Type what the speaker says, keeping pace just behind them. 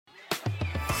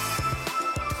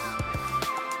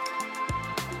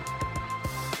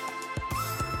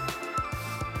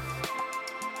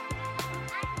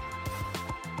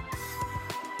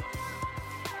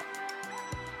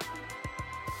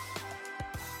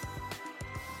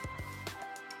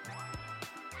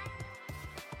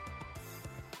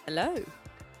Hello.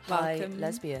 Hi, Welcome.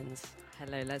 lesbians.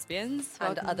 Hello, lesbians.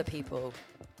 And Welcome. other people.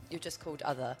 You're just called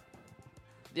other.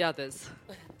 The others.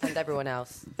 And everyone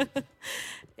else.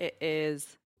 It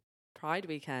is Pride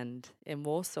weekend in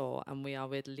Warsaw, and we are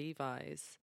with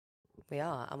Levi's. We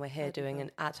are, and we're here doing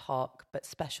an ad hoc but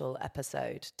special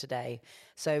episode today.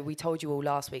 So we told you all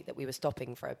last week that we were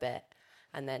stopping for a bit,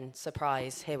 and then,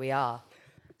 surprise, here we are.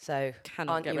 So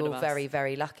Cannot aren't get you rid all of us. very,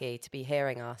 very lucky to be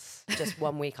hearing us just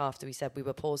 1 week after we said we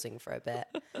were pausing for a bit?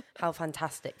 How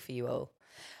fantastic for you all.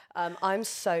 I'm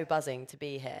so buzzing to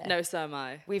be here. No, so am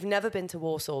I. We've never been to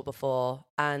Warsaw before,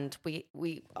 and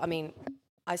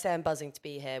I say I'm buzzing to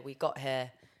be here. We got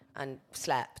here and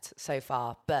slept so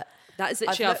far, but That is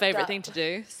actually our favourite thing to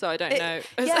do, so I don't know.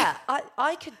 Yeah,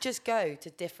 I could just go to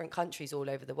different countries all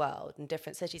over the world and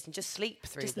different cities and just sleep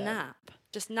through Just them. nap.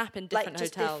 Just nap in different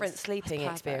Just hotels. different sleeping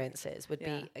That's perfect. experiences would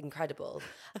be incredible.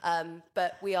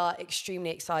 But we are extremely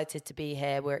excited to be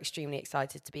here. We're extremely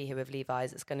excited to be here with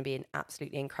Levi's. It's going to be an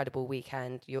absolutely incredible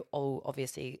weekend. You're all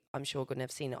obviously, I'm sure, going to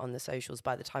have seen it on the socials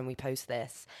by the time we post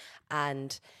this.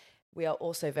 And we are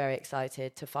also very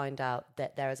excited to find out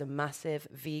that there is a massive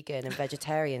vegan and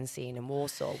vegetarian scene in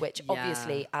Warsaw, which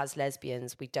obviously as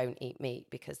lesbians, we don't eat meat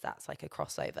because that's like a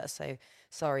crossover. So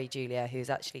sorry, Julia, who's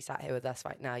actually sat here with us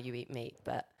right now, you eat meat,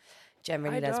 but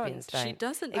generally lesbians don't. She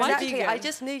doesn't. Exactly. I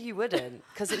just knew you wouldn't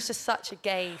because it's just such a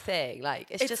gay thing. Like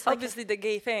it's just like obviously the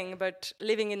gay thing, but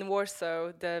living in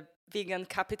Warsaw, the vegan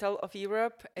capital of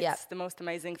Europe, it's the most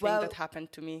amazing thing that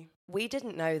happened to me. We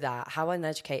didn't know that. How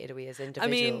uneducated are we as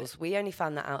individuals? We only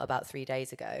found that out about 3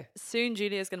 days ago. Soon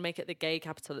Julia's going to make it the gay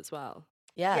capital as well.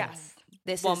 Yeah. Yes.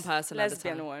 This One is person at a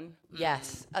Lesbian time. one.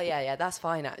 Yes. Oh yeah, that's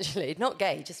fine actually. Not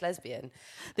gay, just lesbian.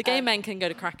 The gay men can go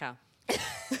to Krakow.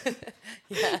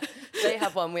 Yeah. They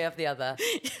have one, we have the other.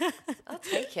 I'll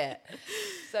take it.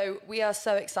 So we are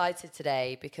so excited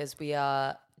today because we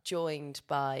are joined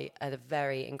by a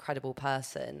very incredible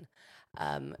person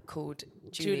called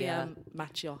Julia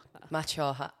Maciocha.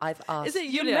 Maciocha. I've asked. Is it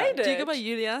You Julia? made Do you go it. by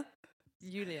Julia?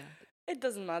 Julia. It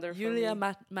doesn't matter Julia for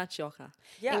me. Maciocha.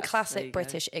 Yes. In There classic you go.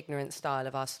 British ignorant style,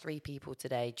 I've asked 3 people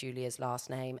today Julia's last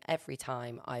name. Every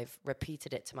time I've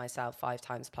repeated it to myself 5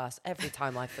 times plus. Every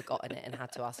time I've forgotten it and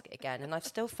had to ask it again. And I've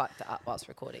still fucked it up whilst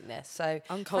recording this. So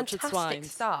Uncultured fantastic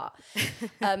swines. start.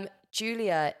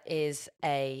 Julia is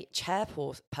a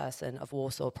chairperson of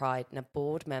Warsaw Pride and a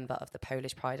board member of the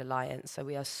Polish Pride Alliance. So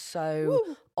we are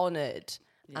so honoured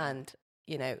and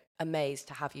amazed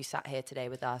to have you sat here today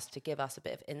with us to give us a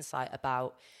bit of insight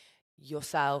about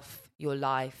yourself, your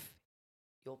life,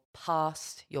 your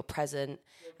past, your present,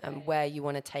 and where you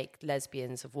want to take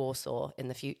lesbians of Warsaw in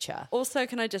the future. Also,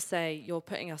 can I just say, you're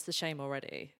putting us to shame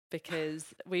already because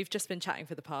we've just been chatting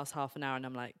for the past half an hour and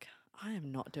I'm like, I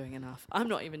am not doing enough. I'm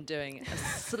not even doing a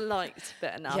slight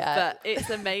bit enough. Yeah. But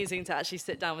it's amazing to actually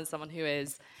sit down with someone who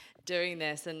is doing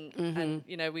this. And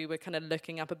we were kind of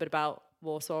looking up a bit about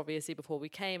Warsaw, obviously, before we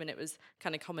came. And it was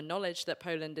kind of common knowledge that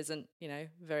Poland isn't,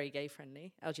 very gay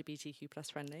friendly, LGBTQ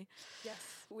plus friendly. Yes.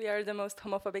 We are the most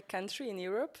homophobic country in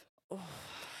Europe.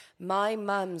 My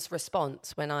mum's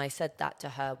response when I said that to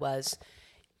her was,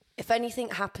 if anything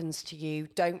happens to you,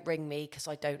 don't ring me because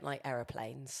I don't like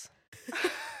aeroplanes.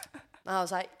 I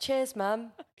was like, cheers,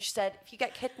 mum. She said, if you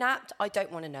get kidnapped, I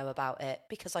don't want to know about it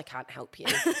because I can't help you.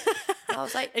 I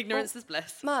was like, Ignorance is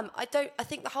bliss. Mum, I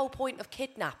think the whole point of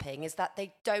kidnapping is that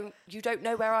you don't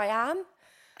know where I am.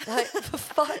 Like, for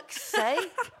fuck's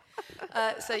sake.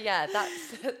 So yeah,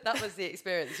 that was the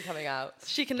experience of coming out.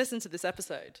 She can listen to this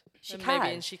episode. She and can.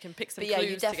 Maybe and she can pick some But yeah, clues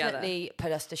you together. definitely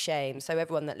put us to shame. So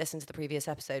everyone that listened to the previous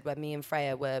episode where me and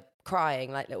Freya were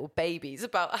crying like little babies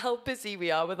about how busy we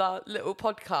are with our little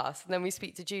podcast. And then we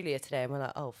speak to Julia today and we're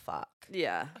like, oh, fuck.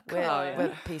 Yeah.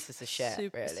 We're pieces of shit,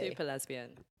 super, really. super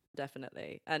lesbian,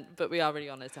 definitely. But we are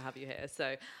really honoured to have you here.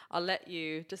 So I'll let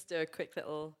you just do a quick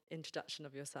little introduction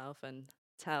of yourself and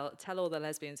tell all the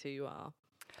lesbians who you are.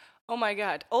 Oh my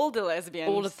God, all the lesbians.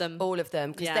 All of them. All of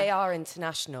them, because Yeah. they are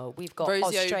international. We've got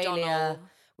Rosie Australia, O'Donnell.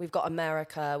 we've got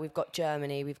America, we've got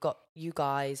Germany, we've got you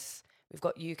guys, we've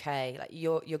got UK. Like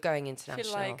you're going I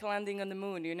international. feel like landing on the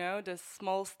moon, the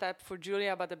small step for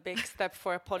Julia, but a big step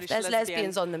for a Polish There's lesbian.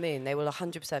 lesbians on the moon. They will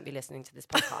 100% be listening to this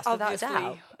podcast without a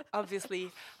doubt.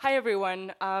 Obviously. Hi,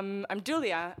 everyone. I'm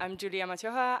Julia. I'm Julia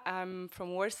Maciocha. I'm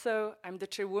from Warsaw. I'm the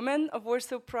chairwoman of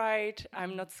Warsaw Pride.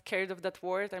 I'm not scared of that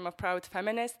word. I'm a proud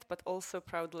feminist, but also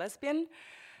proud lesbian.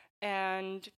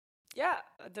 And yeah,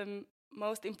 the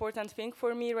most important thing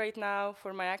for me right now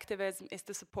for my activism is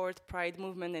to support Pride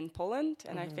movement in Poland.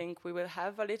 And I think we will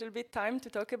have a little bit time to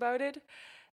talk about it.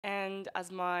 And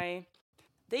as my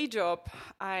day job,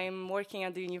 I'm working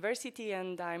at the university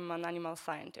and I'm an animal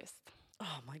scientist.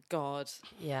 Oh my God.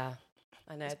 Yeah.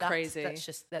 I know. That's crazy. That's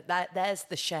just there's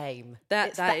the shame. That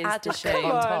It's is the the advocate shame.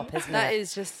 on Come top, on. isn't That it?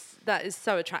 is just, that is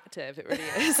so attractive. It really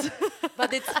is.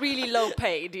 But it's really low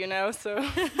paid, you know, so.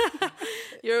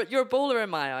 You're a baller in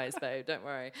my eyes, though. Don't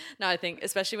worry. No, I think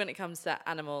especially when it comes to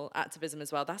animal activism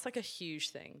as well, that's like a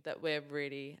huge thing that we're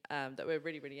really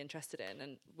really interested in,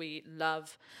 and we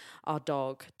love our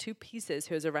dog to pieces,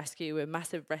 who is a rescue. We're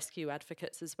massive rescue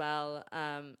advocates as well,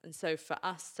 and so for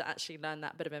us to actually learn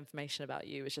that bit of information about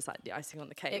you was just like the icing on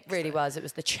the cake. It really was. It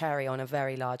was the cherry on a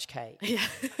very large cake. Yeah.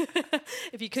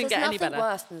 If you So couldn't there's get any nothing better.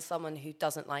 worse than someone who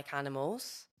doesn't like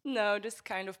animals. No, this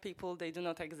kind of people, they do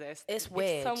not exist. It's If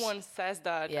weird. someone says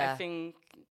that, Yeah. I think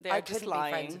they I are just couldn't be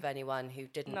friends lying. with anyone who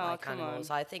didn't No, like come animals.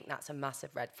 on. I think that's a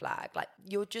massive red flag. Like,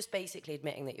 you're just basically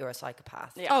admitting that you're a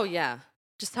psychopath. Yeah. Oh yeah.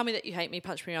 Just tell me that you hate me,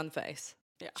 punch me on the face.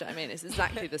 Yeah. Do you know what I mean? It's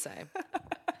exactly the same.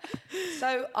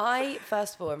 So I,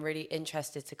 first of all, am really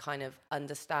interested to kind of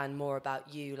understand more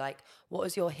about you. Like, what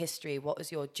was your history? What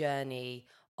was your journey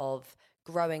of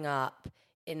growing up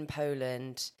in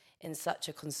Poland, in such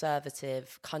a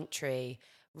conservative country,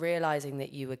 realizing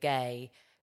that you were gay,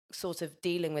 sort of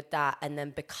dealing with that, and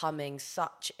then becoming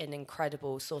such an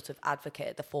incredible sort of advocate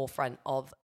at the forefront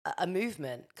of a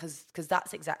movement? Because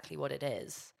that's exactly what it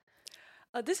is.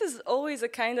 This is always a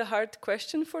kind of hard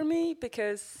question for me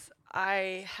because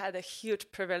I had a huge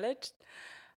privilege.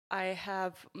 I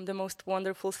have the most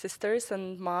wonderful sisters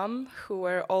and mom who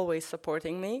were always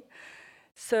supporting me.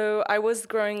 So I was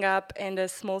growing up in a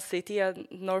small city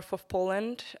north of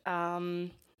Poland,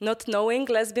 not knowing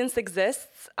lesbians exist.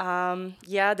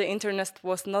 The internet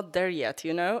was not there yet,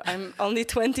 you know. I'm only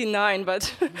 29,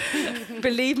 but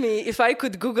believe me, if I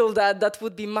could Google that, that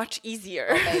would be much easier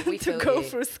Okay, we to feel go you.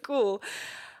 through school.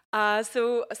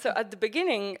 So at the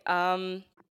beginning,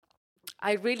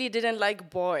 I really didn't like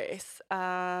boys.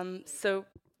 So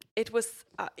it was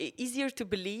easier to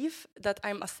believe that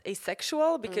I'm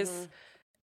asexual because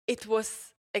it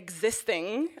was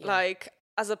existing, like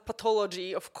as a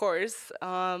pathology, of course,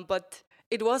 but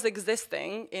it was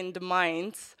existing in the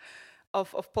minds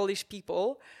of Polish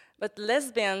people. But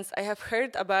lesbians, I have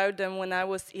heard about them when I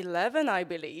was 11, I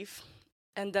believe.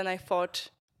 And then I thought,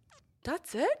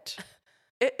 that's it?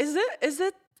 Is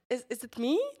it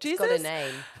me, Jesus? It's got a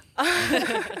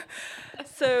name.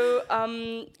 So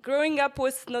growing up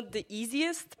was not the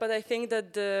easiest, but I think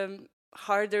that the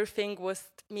harder thing was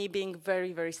me being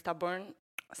very, very stubborn.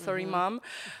 Sorry, Mom.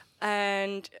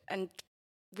 And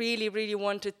really, really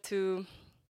wanted to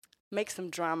make some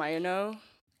drama, you know?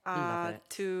 Love it.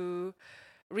 To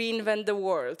reinvent the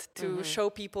world, to show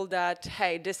people that,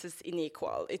 hey, this is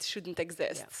unequal. It shouldn't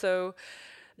exist. Yeah. So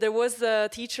there was a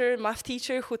teacher, math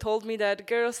teacher, who told me that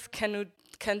girls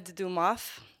can't do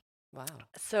math. Wow.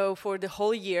 So for the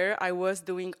whole year, I was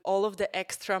doing all of the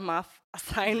extra math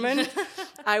assignment.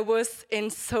 I was in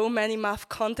so many math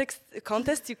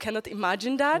contests, you cannot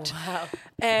imagine that. Wow.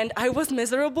 And I was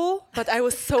miserable, but I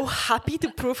was so happy to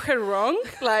prove her wrong.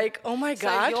 Like, oh my So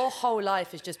God. your whole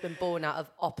life has just been born out of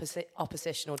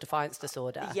oppositional defiance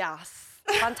disorder. Yes.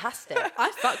 Fantastic.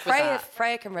 I fuck with that.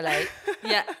 Freya can relate.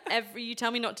 Yeah, you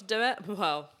tell me not to do it.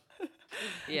 Well,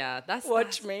 yeah,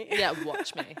 Watch me. Yeah,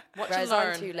 watch me. Watch and Whereas I'm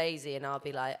learn. too lazy and I'll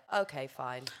be like, okay,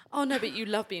 fine. Oh no, but you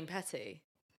love being petty.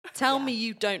 Tell me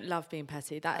you don't love being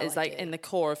petty. That Oh, is I like do. in the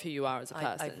core of who you are as a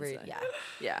person. I really, so. yeah.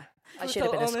 Yeah. I should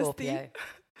have been a Brutal Scorpio. honesty.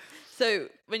 So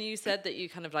when you said that you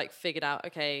kind of like figured out,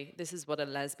 okay, this is what a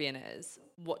lesbian is.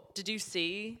 What did you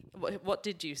see? What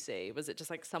did you see? Was it just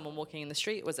like someone walking in the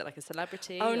street? Was it like a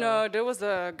celebrity? Oh or- no, there was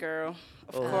a girl,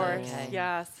 of course. okay.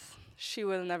 Yes, she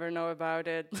will never know about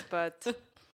it. But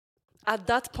at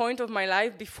that point of my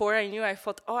life, before I knew, I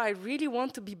thought, oh, I really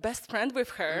want to be best friend with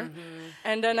her.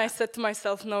 And then I said to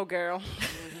myself, no, girl.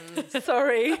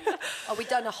 Sorry. Oh, we've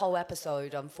done a whole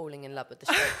episode on falling in love with the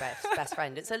straight best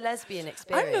friend. It's a lesbian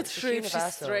experience. I'm not It's sure if she's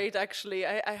universal. straight, actually.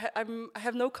 I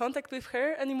have no contact with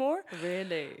her anymore.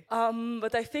 Really?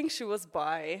 But I think she was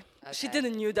bi. She Okay.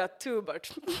 didn't knew that too, but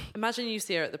Imagine you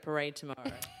see her at the parade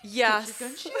tomorrow. yes.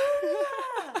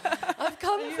 I've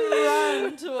come for You you.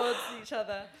 run towards each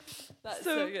other. That's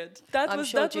so, good. That I'm was,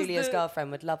 sure that was Julia's the-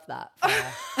 girlfriend would love that.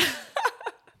 Freya.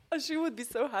 She would be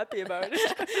so happy about it.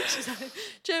 She's like,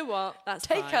 do you know what? That's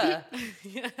Take fine. her.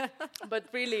 But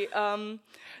really,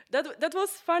 that was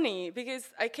funny because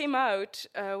I came out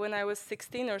when I was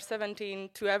 16 or 17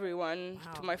 to everyone,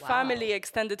 to my family,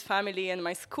 extended family, and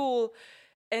my school.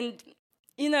 And,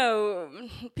 you know,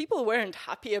 people weren't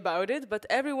happy about it, but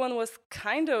everyone was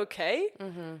kind of okay.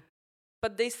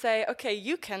 But they say, okay,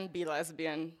 you can be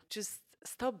lesbian. Just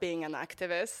stop being an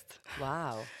activist.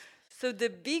 Wow. So the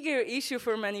bigger issue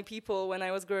for many people when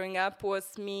I was growing up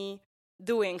was me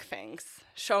doing things,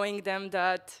 showing them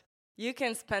that you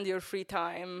can spend your free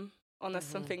time on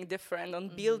something different, on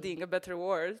building a better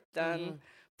world than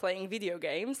playing video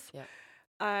games. Yeah.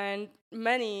 And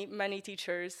many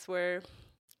teachers were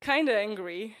kind of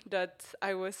angry that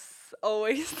I was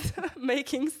always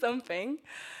making something.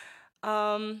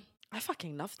 I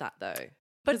fucking love that though.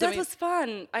 But 'Cause I that mean- was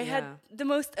fun. I had Yeah. the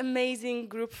most amazing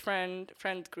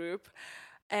friend group,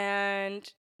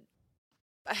 and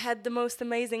I had the most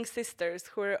amazing sisters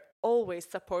who were always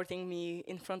supporting me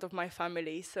in front of my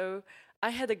family. So I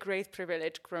had a great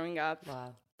privilege growing up.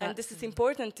 Wow. And this is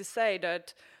important to say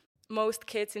that most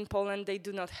kids in Poland, they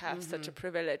do not have such a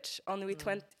privilege.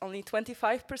 Only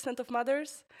 25% of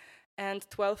mothers and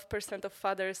 12% of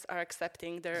fathers are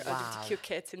accepting their LGBTQ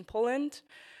kids in Poland.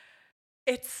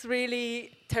 It's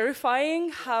really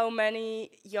terrifying how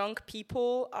many young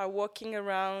people are walking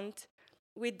around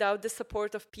without the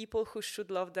support of people who should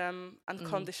love them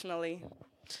unconditionally.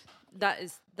 That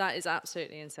is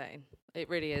absolutely insane. It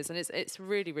really is, and it's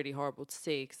really, really horrible to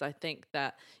see, because I think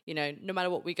that, you know, no matter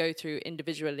what we go through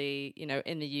individually, you know,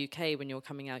 in the UK, when you're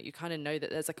coming out, you kind of know that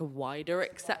there's like a wider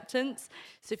acceptance.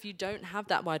 So if you don't have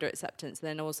that wider acceptance,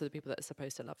 then also the people that are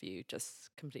supposed to love you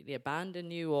just completely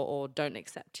abandon you or don't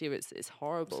accept you. It's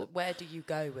horrible. So where do you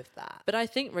go with that? But I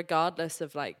think regardless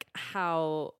of like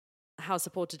how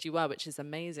supported you were, which is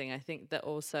amazing, I think that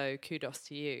also kudos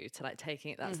to you to like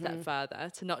taking it that step further,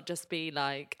 to not just be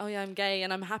like, oh yeah, I'm gay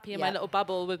and I'm happy in my little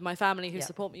bubble with my family who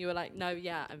support me. You were like, no,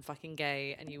 yeah, I'm fucking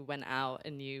gay, and you went out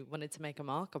and you wanted to make a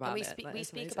mark about it. We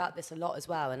speak about this a lot as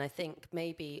well, and I think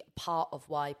maybe part of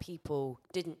why people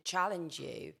didn't challenge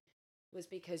you was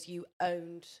because you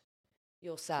owned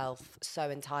yourself so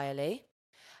entirely.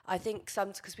 I think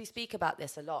because we speak about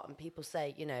this a lot, and people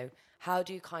say, you know, how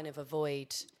do you kind of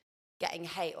avoid getting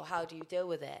hate, or how do you deal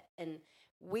with it? And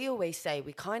we always say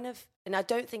we kind of, and I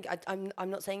don't think, I'm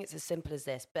not saying it's as simple as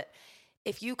this, but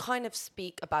if you kind of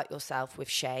speak about yourself with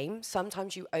shame,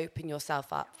 sometimes you open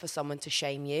yourself up for someone to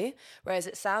shame you. Whereas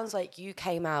it sounds like you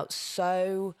came out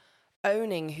so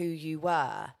owning who you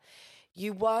were.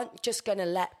 You weren't just going to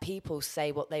let people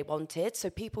say what they wanted. So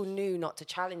people knew not to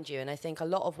challenge you. And I think a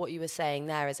lot of what you were saying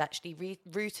there is actually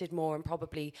rooted more in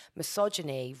probably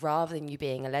misogyny rather than you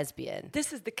being a lesbian.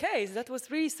 This is the case. That was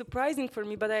really surprising for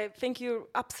me, but I think you're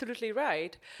absolutely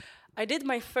right. I did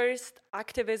my first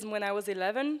activism when I was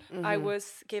 11. I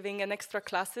was giving an extra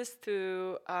classes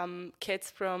to kids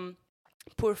from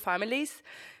poor families.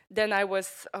 Then I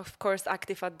was, of course,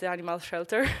 active at the animal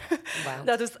shelter. Wow.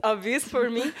 That was obvious for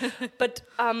me. But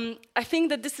I think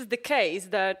that this is the case,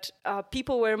 that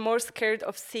people were more scared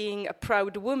of seeing a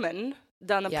proud woman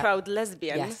than a proud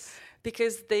lesbian. Yes.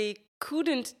 Because they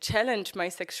couldn't challenge my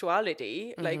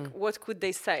sexuality. Like, what could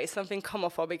they say? Something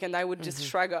homophobic, and I would just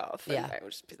shrug off. And I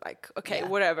would just be like, okay,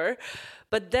 whatever.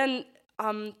 But then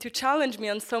to challenge me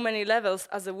on so many levels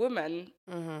as a woman,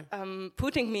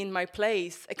 putting me in my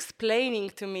place, explaining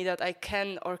to me that I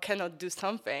can or cannot do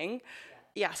something.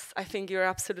 Yes, I think you're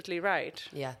absolutely right.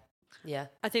 Yeah. Yeah.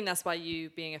 I think that's why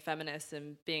you being a feminist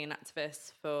and being an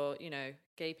activist for, you know,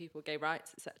 gay people, gay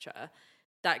rights, etc.,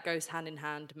 that goes hand in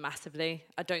hand massively.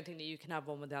 I don't think that you can have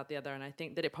one without the other, and I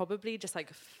think that it probably just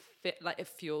like it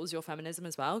fuels your feminism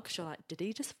as well, because you're like, did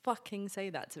he just fucking say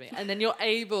that to me? And then you're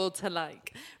able to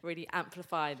like really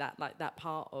amplify that, like that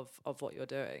part of what you're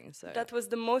doing. So that was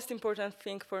the most important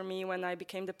thing for me when I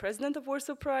became the president of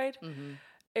Warsaw Pride.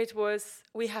 It was,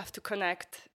 we have to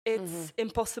connect. It's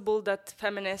impossible that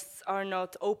feminists are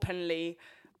not openly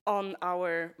on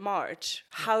our march.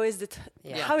 How is it?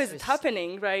 How is it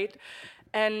happening, right?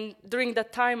 And during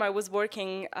that time, I was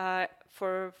working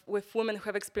with women who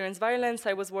have experienced violence.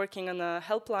 I was working on a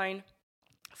helpline.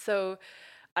 So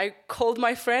I called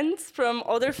my friends from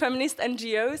other feminist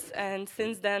NGOs, and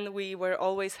since then we were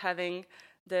always having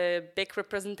the big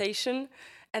representation.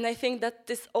 And I think that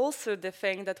is also the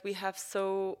thing that we have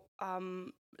so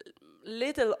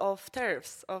little of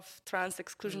TERFs, of trans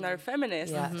exclusionary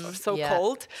feminists, or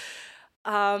so-called,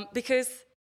 because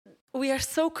we are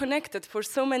so connected for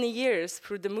so many years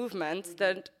through the movement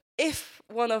that if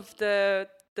one of the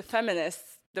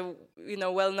feminists, the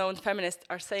well-known feminists,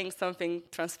 are saying something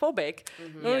transphobic,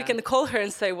 then we can call her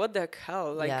and say, "What the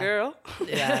hell, like girl?"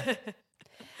 Yeah.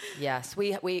 Yes,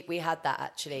 we had that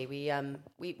actually.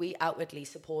 We outwardly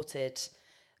supported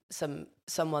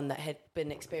someone that had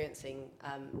been experiencing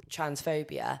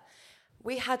transphobia.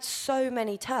 We had so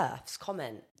many TERFs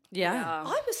comment. yeah.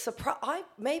 I was surprised.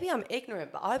 Maybe I'm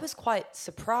ignorant, but I was quite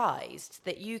surprised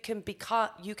that you can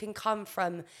come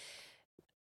from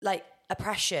like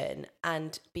oppression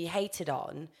and be hated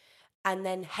on, and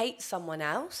then hate someone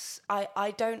else.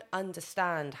 I don't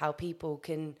understand how people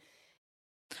can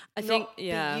I think,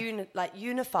 be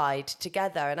unified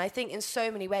together. And I think in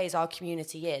so many ways our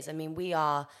community is. I mean, we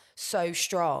are so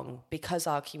strong because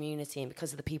our community and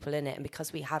because of the people in it and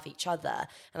because we have each other.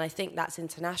 And I think that's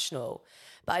international.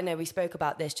 But I know we spoke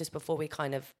about this just before we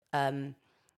kind of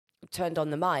turned on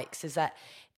the mics, is that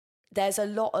there's a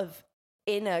lot of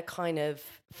inner kind of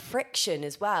friction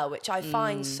as well, which I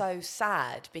find so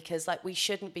sad, because like we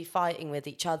shouldn't be fighting with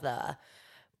each other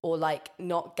or like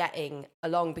not getting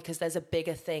along, because there's a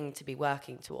bigger thing to be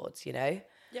working towards, you know?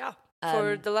 Yeah.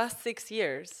 For the last 6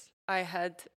 years, I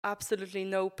had absolutely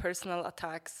no personal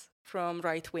attacks from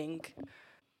right wing,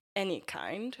 any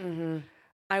kind. Mm-hmm.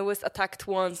 I was attacked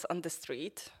once on the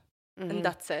street, and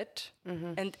that's it.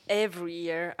 Mm-hmm. And every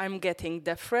year I'm getting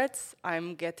death threats,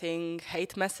 I'm getting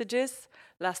hate messages.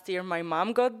 Last year my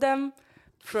mom got them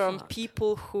from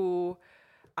people who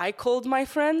I called my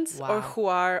friends, or who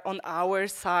are on our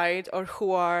side, or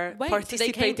who are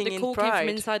participating in the call Pride. came from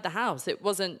inside the house. It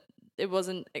wasn't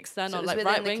external, So it was like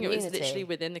within right the wing. It was community. literally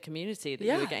within the community that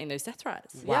you were getting those death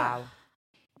threats. Wow.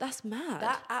 That's mad.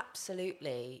 That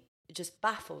absolutely just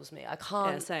baffles me. I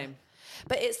can't. Yeah, same.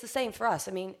 But it's the same for us.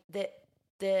 I mean,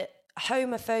 the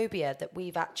homophobia that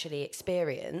we've actually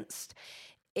experienced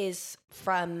is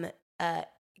from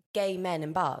gay men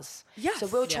in bars. Yes. So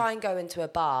we'll try and go into a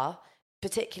bar,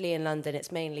 particularly in London,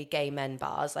 it's mainly gay men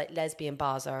bars. Like lesbian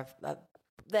bars are,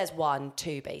 there's 1,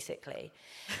 2 basically.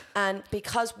 And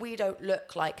because we don't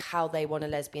look like how they want a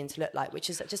lesbian to look like, which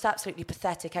is just absolutely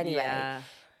pathetic anyway,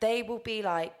 they will be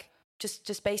like,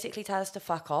 just basically tell us to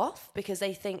fuck off, because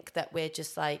they think that we're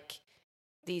just like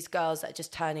these girls that are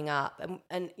just turning up.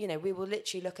 And you know, we will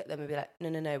literally look at them and be like,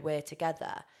 no, we're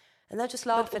together. And they'll just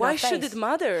laugh in our face. Why should it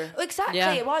matter? Exactly.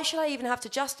 Yeah. Why should I even have to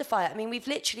justify it? I mean, we've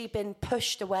literally been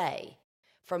pushed away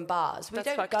from bars. We That's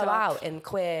don't fucked go up. out in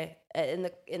queer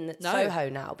in the Soho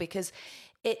now, because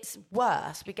it's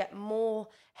worse. We get more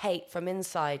hate from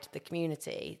inside the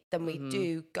community than we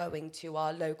do going to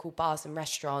our local bars and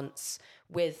restaurants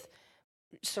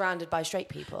surrounded by straight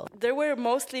people. There were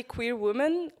mostly queer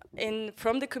women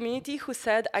from the community who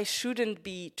said I shouldn't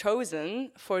be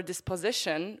chosen for this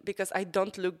position because I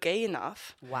don't look gay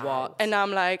enough. Wow. What? And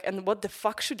I'm like, and what the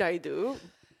fuck should I do?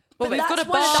 Well, we've got a that's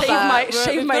barber. why-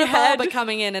 shave my We've got a head. barber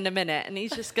coming in a minute, and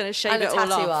he's just going to shave And a it all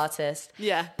tattoo off. artist.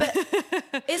 Yeah. But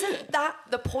isn't that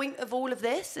the point of all of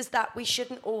this? Is that we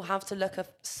shouldn't all have to look a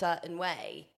certain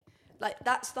way? Like,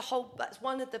 that's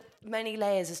one of the many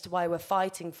layers as to why we're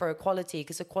fighting for equality,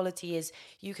 because equality is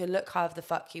you can look however the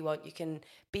fuck you want, you can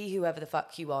be whoever the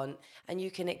fuck you want, and you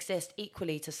can exist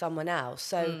equally to someone else.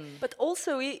 So, But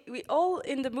also, we all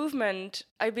in the movement,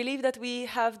 I believe that we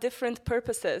have different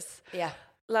purposes. yeah.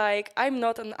 Like, I'm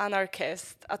not an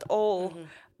anarchist at all.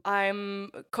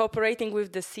 I'm cooperating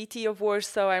with the city of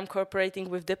Warsaw. I'm cooperating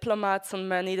with diplomats on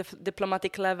many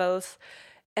diplomatic levels.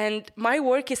 And my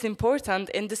work is important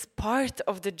in this part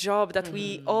of the job that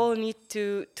we all need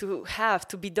to have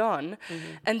to be done.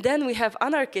 And then we have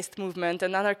anarchist movement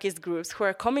and anarchist groups who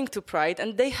are coming to Pride,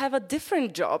 and they have a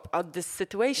different job at this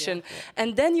situation.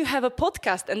 And then you have a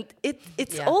podcast, and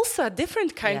it's also a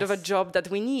different kind of a job that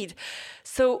we need.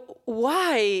 So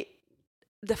why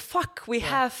the fuck we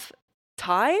have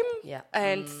time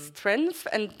and strength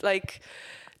and like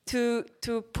to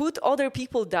put other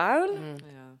people down?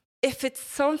 If it's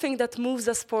something that moves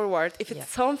us forward, if it's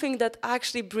something that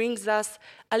actually brings us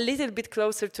a little bit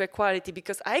closer to equality,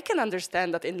 because I can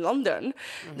understand that in London,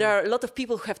 there are a lot of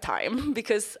people who have time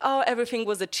because, everything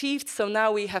was achieved, so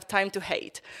now we have time to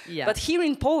hate. Yeah. But here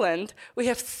in Poland, we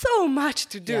have so much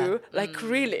to do, like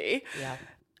really. Yeah.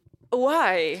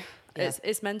 Why?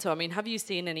 It's mental. I mean, have you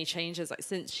seen any changes like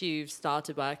since you've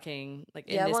started working like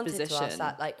in I this wanted position? to ask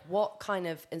that. Like, what kind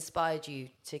of inspired you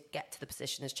to get to the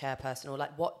position as chairperson, or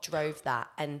like what drove that?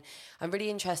 And I'm really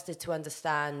interested to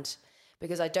understand,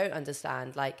 because I don't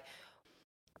understand, like,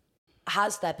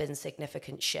 has there been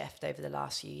significant shift over the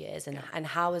last few years, and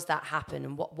how has that happened,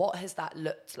 and what has that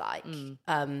looked like?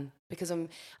 Because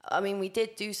we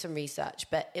did do some research,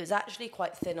 but it was actually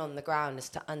quite thin on the ground as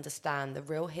to understand the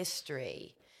real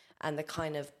history and the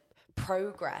kind of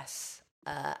progress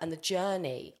and the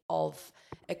journey of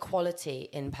equality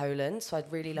in Poland. So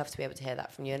I'd really love to be able to hear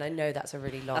that from you. And I know that's a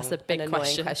really long That's a big and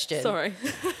annoying question. Sorry.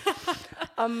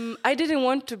 I didn't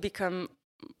want to become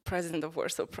president of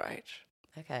Warsaw Pride.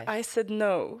 Okay. I said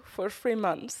no for 3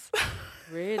 months.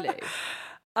 Really?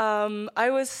 I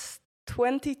was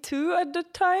 22 at the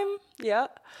time. Yeah.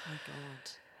 Oh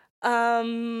God.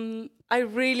 I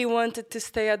really wanted to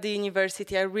stay at the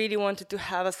university. I really wanted to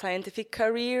have a scientific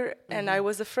career, and I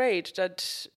was afraid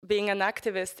that being an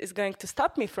activist is going to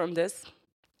stop me from this.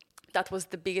 That was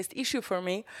the biggest issue for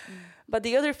me. But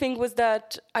the other thing was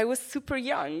that I was super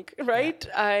young, right?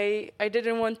 I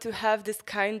didn't want to have this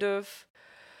kind of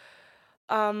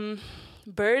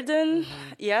burden.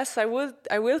 Yes, I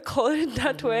will call it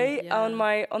that way, on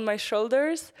my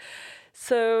shoulders.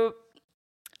 So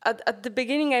at the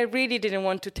beginning, I really didn't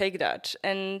want to take that.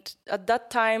 And at that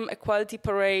time, Equality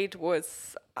Parade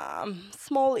was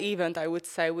small event, I would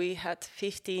say. We had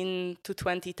 15 to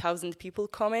 20,000 people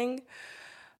coming.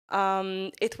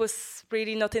 It was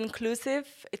really not inclusive.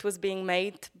 It was being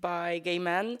made by gay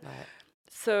men. Right.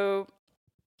 So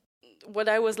what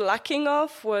I was lacking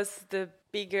of was the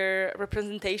bigger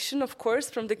representation, of course,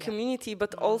 from the community,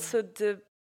 but also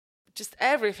just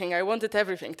everything. I wanted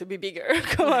everything to be bigger.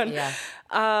 Come on.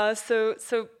 Yeah.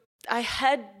 So I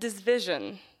had this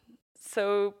vision.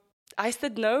 So I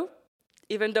said no,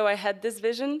 even though I had this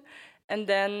vision. And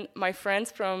then my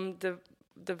friends from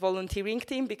the volunteering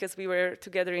team, because we were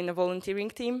together in a volunteering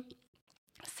team,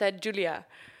 said, Julia,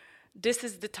 this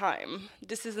is the time.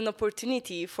 This is an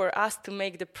opportunity for us to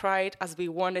make the Pride as we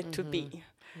want it to be.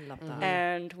 Love that.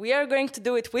 And we are going to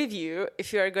do it with you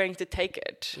if you are going to take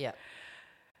it. Yeah.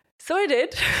 So I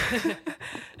did.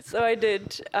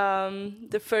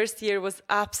 The first year was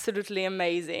absolutely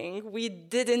amazing. We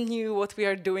didn't knew what we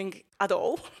are doing at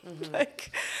all.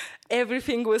 Like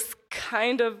everything was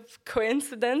kind of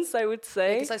coincidence, I would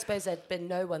say. Because I suppose there'd been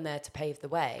no one there to pave the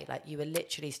way. Like you were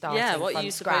literally starting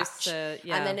from scratch.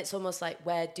 And then it's almost like,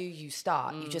 where do you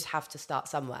start? You just have to start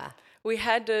somewhere. We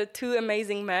had two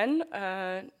amazing men.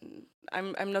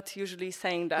 I'm not usually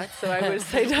saying that, so I will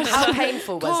say that. How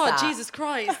painful was God, that? Jesus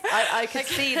Christ. I could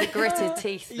see the gritted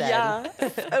teeth then.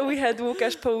 Yeah. We had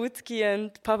Łukasz Połucki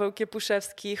and Paweł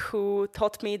Kiepuszewski, who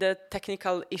taught me the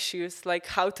technical issues, like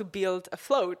how to build a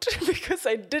float, because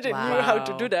I didn't know how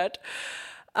to do that.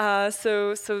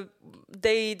 So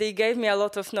they gave me a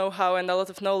lot of know-how and a lot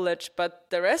of knowledge, but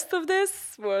the rest of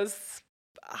this was...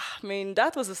 I mean,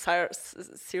 that was a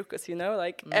circus, you know,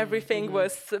 like everything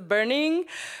was burning.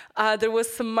 There was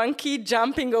some monkey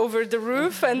jumping over the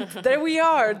roof, and there we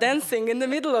are dancing in the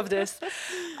middle of this.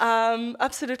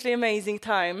 Absolutely amazing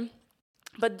time.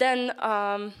 But then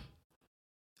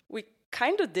we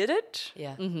kind of did it.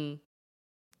 Yeah.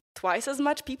 Twice as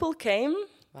much people came.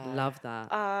 Wow. Love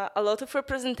that. A lot of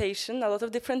representation, a lot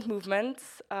of different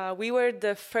movements. We were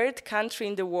the third country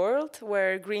in the world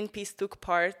where Greenpeace took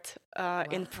part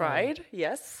in Pride.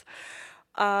 Yes.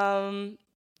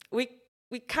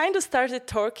 We kind of started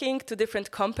talking to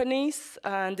different companies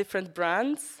and different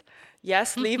brands.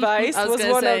 Yes, Levi's was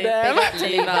one of them.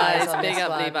 Big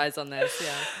up Levi's on this,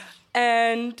 yeah.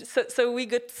 And so we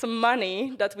got some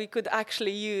money that we could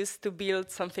actually use to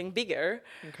build something bigger.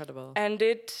 Incredible. And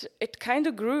it kind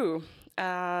of grew.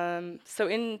 So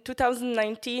in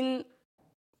 2019,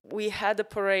 we had a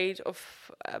parade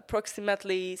of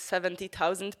approximately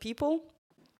 70,000 people.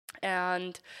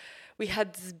 And we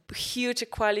had this huge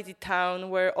equality town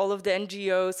where all of the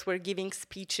NGOs were giving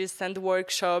speeches and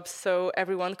workshops so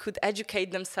everyone could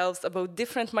educate themselves about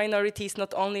different minorities,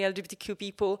 not only LGBTQ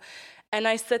people. And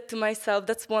I said to myself,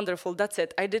 that's wonderful, that's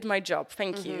it, I did my job,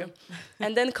 thank you.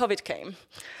 And then COVID came.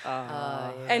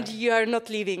 And you are not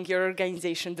leaving your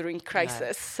organization during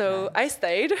crisis. I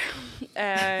stayed,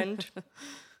 and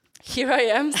here I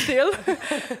am still,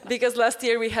 because last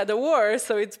year we had a war,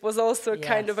 so it was also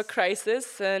kind of a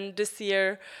crisis, and this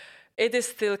year it is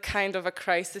still kind of a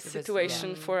crisis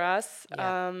situation for us.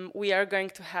 We are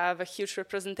going to have a huge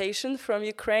representation from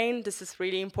Ukraine. This is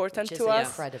really important to us.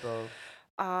 Incredible.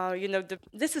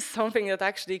 This is something that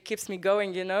actually keeps me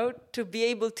going, to be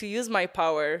able to use my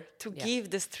power, to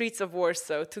give the streets of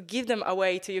Warsaw, to give them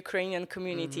away to Ukrainian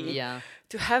community,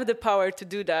 to have the power to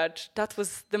do that. That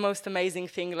was the most amazing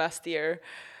thing last year.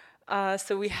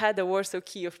 So we had a Warsaw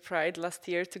Key of Pride last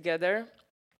year together.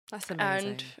 That's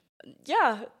amazing.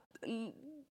 And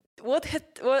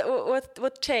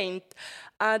what changed?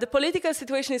 The political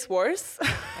situation is worse.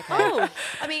 Okay.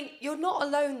 I mean, you're not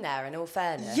alone there, in all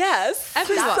fairness. Yes.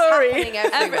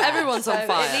 Everyone's on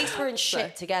fire. At least we're in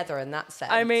shit together in that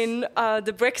sense. I mean,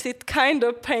 the Brexit kind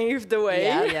of paved the way.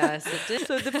 Yes, it did.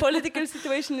 So the political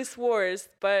situation is worse,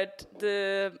 but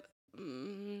the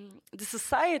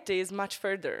society is much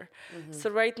further. So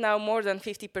right now, more than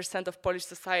 50% of Polish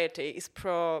society is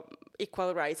pro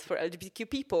equal rights for LGBTQ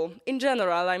people. In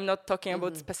general, I'm not talking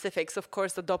about specifics. Of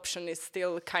course, adoption is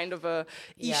still kind of a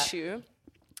issue,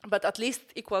 but at least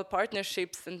equal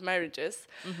partnerships and marriages.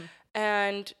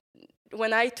 And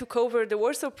when I took over the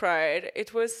Warsaw Pride,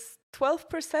 it was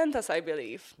 12%, as I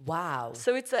believe. Wow.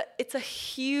 So it's a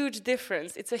huge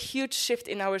difference. It's a huge shift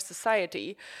in our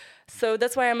society. So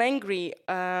that's why I'm angry,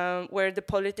 where the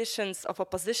politicians of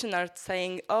opposition are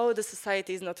saying, oh, the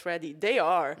society is not ready. They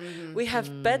are. We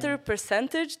have better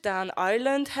percentage than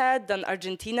Ireland had, than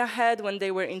Argentina had when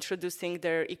they were introducing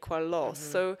their equal laws.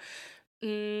 So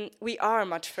we are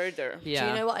much further. Do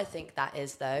you know what I think that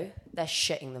is, though? They're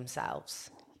shitting themselves.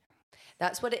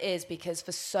 That's what it is, because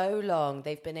for so long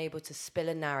they've been able to spill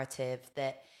a narrative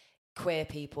that queer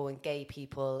people and gay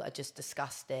people are just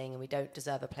disgusting and we don't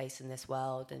deserve a place in this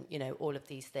world, and, you know, all of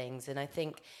these things. And I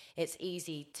think it's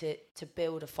easy to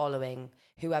build a following.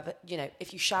 Whoever, you know,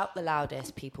 if you shout the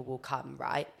loudest, people will come,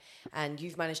 right? And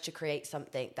you've managed to create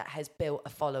something that has built a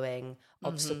following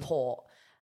of support.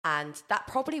 And that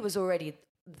probably was already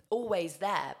always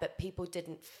there, but people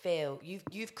didn't feel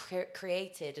you've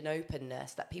created an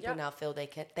openness that people now feel they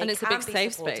can and it's can a big be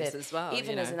safe supportive, space as well,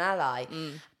 even you know? as an ally.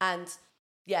 And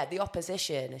yeah, the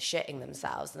opposition is shitting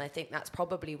themselves, and I think that's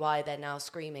probably why they're now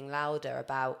screaming louder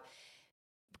about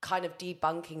kind of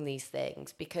debunking these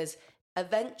things, because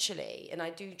eventually, and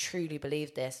I do truly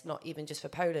believe this, not even just for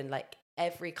Poland, like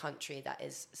every country that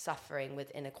is suffering with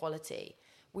inequality,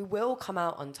 we will come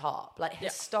out on top. Like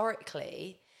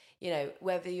historically, you know,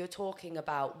 whether you're talking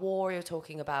about war, you're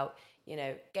talking about, you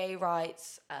know, gay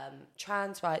rights,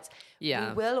 trans rights, we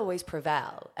will always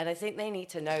prevail. And I think they need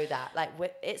to know that. Like,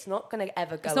 it's not going to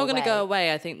ever go away. It's not going to go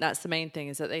away. I think that's the main thing,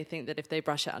 is that they think that if they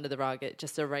brush it under the rug, it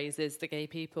just erases the gay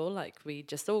people. Like, we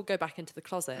just all go back into the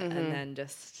closet and then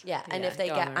just... Yeah, and if they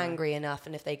get angry enough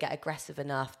and if they get aggressive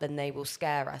enough, then they will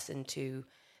scare us into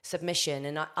submission.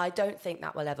 And I don't think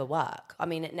that will ever work. I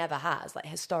mean, it never has. Like,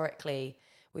 historically,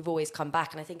 we've always come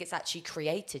back, and I think it's actually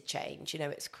created change. You know,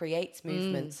 it creates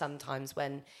movement sometimes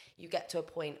when you get to a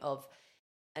point of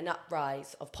an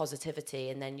uprise of positivity,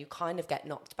 and then you kind of get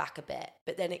knocked back a bit,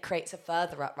 but then it creates a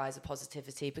further uprise of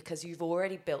positivity because you've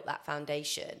already built that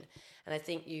foundation. And I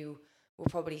think you will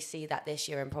probably see that this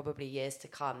year and probably years to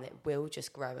come. It will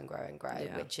just grow and grow and grow,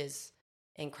 which is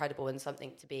incredible and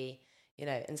something to be, you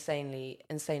know, insanely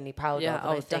proud of. Yeah, and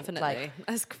I think, definitely. like,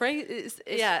 it's great.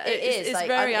 It's like,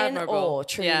 very I'm admirable. in awe,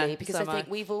 truly, because so I think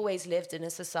we've always lived in a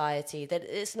society that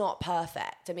it's not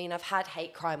perfect. I mean, I've had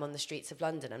hate crime on the streets of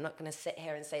London. I'm not going to sit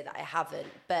here and say that I haven't,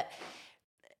 but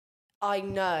I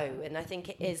know, and I think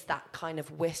it is that kind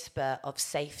of whisper of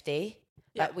safety.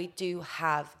 Like, we do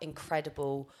have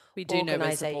incredible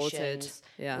organizations.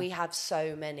 We have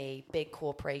so many big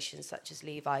corporations such as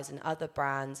Levi's and other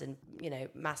brands, and, you know,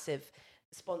 massive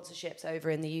sponsorships over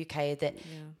in the UK that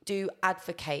do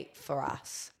advocate for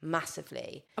us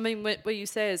massively. I mean, what you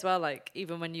say as well, like,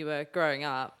 even when you were growing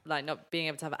up, like, not being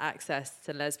able to have access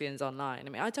to lesbians online. I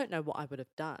mean, I don't know what I would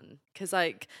have done, because,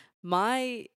 like,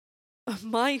 my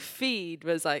feed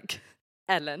was like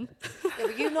Ellen. Yeah,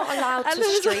 were you not allowed to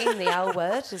stream the L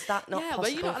word? Is that not possible? Were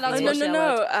you not allowed to No, watch the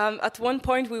L Word? At one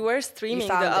point we were streaming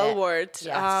the L Word,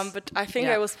 but I think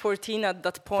I was 14 at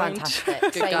that point.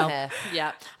 Fantastic. Same here.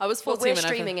 Yeah, I was 14 we're when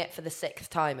streaming it for the 6th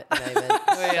time at the moment.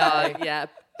 We are, yeah.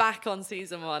 Back on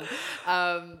season 1.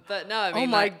 But no, I mean... Oh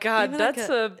my God, that's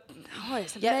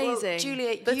it's amazing. Well,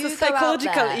 Julia, that's you a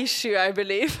psychological issue, I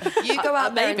believe. You go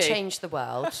out there and Maybe. change the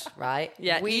world, right?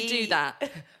 Yeah, you do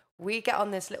that. We get on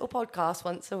this little podcast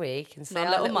once a week and say Our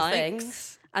our little little mics,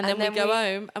 things. and then we go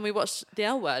home and we watch the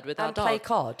L Word with our and dog. play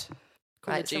COD.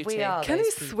 Call Right, of so Duty. we are Can we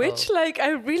those people. switch? Like, I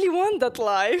really want that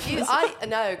life. I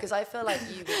know, because I feel like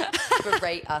you would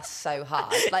berate us so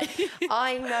hard. Like,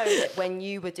 I know that when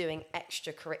you were doing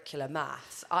extracurricular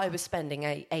maths, I was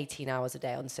spending 18 hours a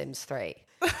day on Sims 3.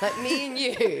 Like, me and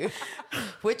you,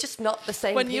 we're just not the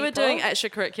same When people. you were doing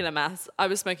extracurricular maths, I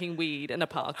was smoking weed in a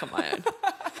park on my own.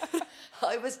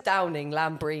 I was downing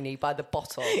Lambrini by the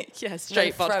bottle. Yeah,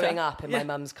 straight vodka. Throwing up in my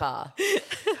mum's car.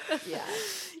 Yeah.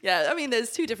 Yeah, I mean,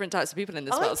 there's 2 different types of people in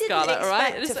this world, I didn't Scarlett, all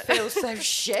right? expect to feel so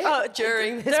shit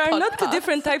during this There are podcast. not 2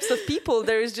 different types of people.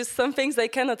 There is just some things I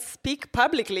cannot speak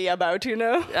publicly about, you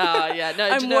know? Yeah, no,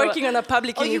 do I'm you know working on a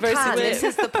public Oh, you university. can. This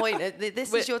is the point.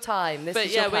 This is your time. This But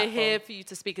is yeah, your we're platform. here for you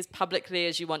to speak as publicly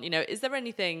as you want. You know, is there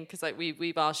anything, because like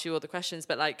we've asked you all the questions,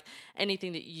 but like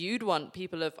anything that you'd want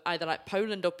people of either like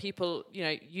Poland or people, you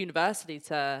know, universally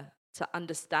to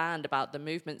understand about the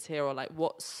movements here, or like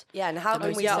what's... Yeah, and how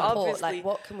can we Yeah, support? obviously. Like,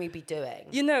 what can we be doing?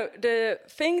 You know, the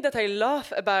thing that I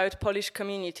love about Polish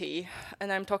community,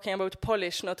 and I'm talking about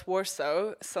Polish, not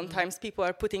Warsaw, sometimes people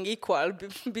are putting equal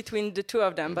between the 2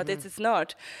 of them, but it's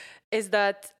not, is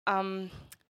that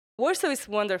Warsaw is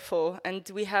wonderful, and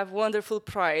we have wonderful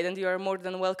pride, and you are more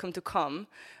than welcome to come.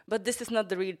 But this is not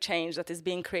the real change that is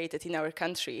being created in our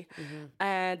country.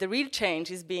 The real change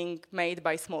is being made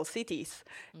by small cities.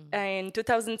 In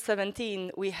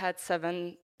 2017, we had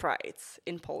 7 prides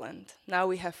in Poland. Now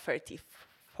we have 34.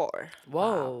 34.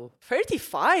 Whoa.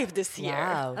 35 this year.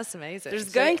 Wow. That's amazing. There's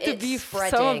So going to it's be some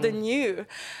of the spreading. new.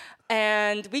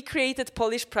 And we created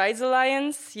Polish Pride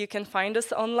Alliance. You can find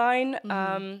us online.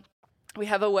 We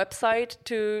have a website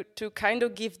to kind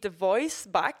of give the voice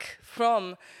back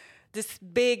from this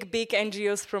big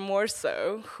NGOs from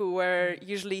Warsaw who were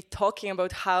usually talking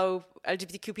about how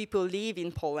LGBTQ people live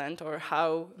in Poland or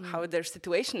how their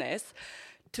situation is,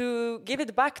 to give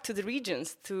it back to the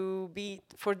regions,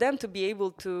 for them to be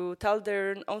able to tell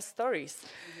their own stories.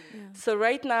 So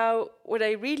right now, what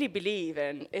I really believe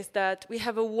in is that we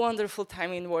have a wonderful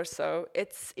time in Warsaw.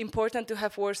 It's important to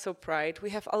have Warsaw Pride.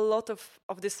 We have a lot of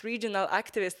these regional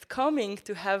activists coming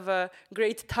to have a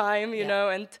great time, you know,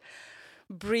 and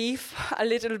breathe a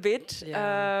little bit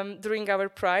during our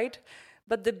Pride.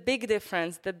 But the big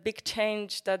difference, the big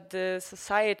change that the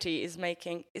society is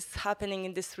making is happening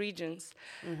in these regions.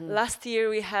 Last year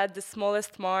we had the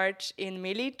smallest march in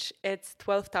Milic. It's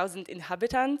 12,000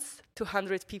 inhabitants,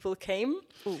 200 people came.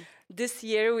 Ooh. This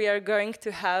year we are going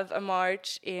to have a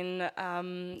march in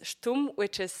Stum,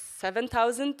 which is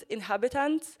 7,000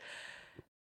 inhabitants.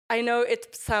 I know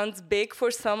it sounds big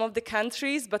for some of the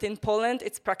countries, but in Poland,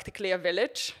 it's practically a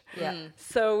village. Yeah.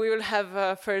 So we will have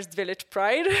a first village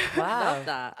pride. Wow. Love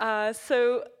that.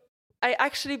 So I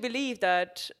actually believe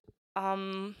that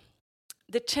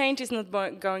the change is not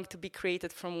going to be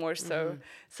created from Warsaw.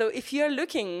 So if you're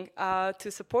looking to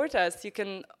support us, you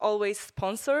can always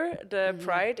sponsor the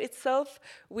Pride itself.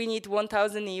 We need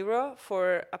 €1,000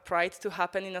 for a Pride to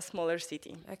happen in a smaller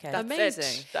city. Okay. That's Amazing.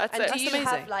 it. That's And it. do you amazing.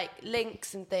 have like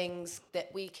links and things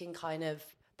that we can kind of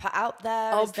put out there?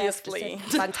 Is there Obviously.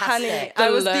 Fantastic. Honey, The I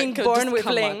was lurk being could born just with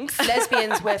come up. links.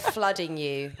 Lesbians, we're flooding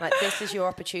you. Like, this is your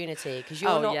opportunity because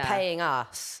you're not paying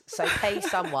us. So pay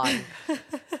someone.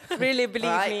 Really, believe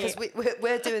Right? me. Because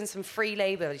we're doing some free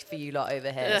labour for you lot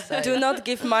over here. So. Do not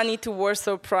give money to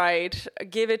Warsaw Pride.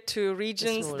 Give it to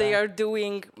regions. smaller. They are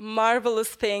doing marvelous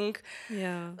thing.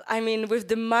 Yeah. I mean, with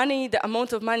the money, the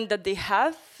amount of money that they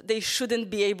have, they shouldn't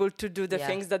be able to do the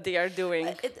things that they are doing.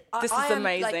 This is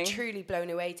amazing. I'm like truly blown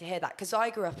away to hear that because I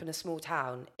grew up in a small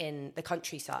town in the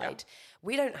countryside.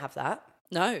 We don't have that.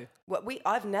 No.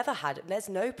 I've never had. There's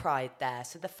no pride there.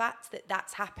 So the fact that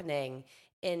that's happening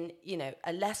in, you know,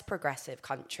 a less progressive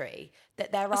country,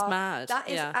 that there That's are mad. that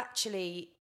is actually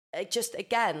just,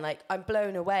 again, like, I'm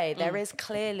blown away. There is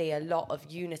clearly a lot of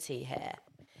unity here.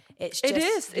 It's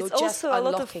just, you're It's just also a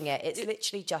lot of unlocking it. It's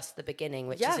literally just the beginning,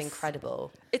 which is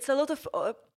incredible. It's a lot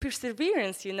of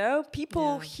perseverance, you know.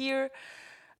 People here,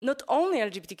 not only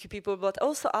LGBTQ people, but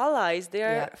also allies, they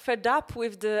are fed up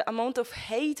with the amount of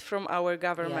hate from our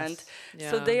government.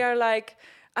 Yes. So they are like,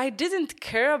 I didn't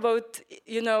care about,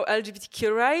 you know,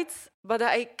 LGBTQ rights, but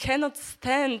I cannot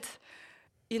stand,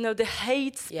 you know, the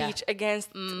hate speech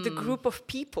against the group of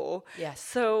people. Yes.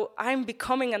 So I'm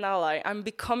becoming an ally. I'm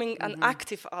becoming an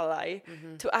active ally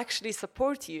to actually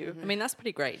support you. I mean, that's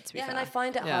pretty great, to be fair. And I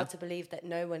find it hard to believe that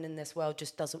no one in this world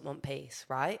just doesn't want peace,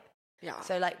 right? Yeah.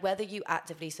 So, like, whether you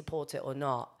actively support it or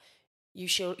not, you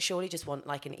surely just want,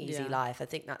 like, an easy life. I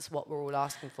think that's what we're all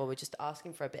asking for. We're just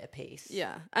asking for a bit of peace.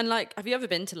 Yeah. And, like, have you ever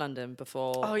been to London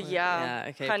before? Oh, yeah.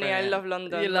 Okay, Honey, brilliant. I love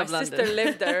London. You love My London. sister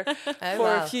lived there for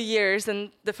a few years.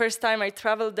 And the first time I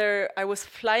traveled there, I was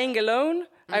flying alone.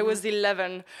 I was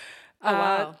 11. Oh,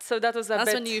 wow. So that was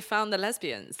That's when you found the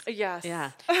lesbians. Yes.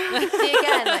 Yeah. See,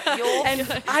 again, like,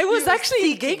 And I was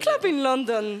actually in gay club in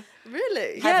London.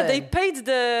 Really? Yeah, they Heaven. paid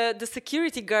the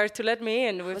security guard to let me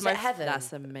in with Was my it heaven?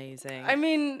 That's amazing. I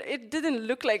mean, it didn't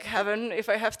look like heaven, if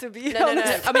I have to be No.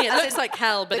 honest. I mean, it looks like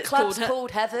hell, but The it's club's called...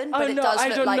 called heaven, but Oh, it no, does I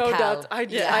look don't like know hell. that.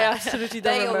 I absolutely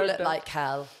don't They all remember look that. like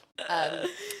hell. On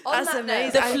That's that amazing.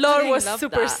 note, The I floor really was love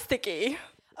super that. sticky.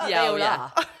 Oh, Yeah, they oh, all yeah.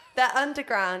 are. They're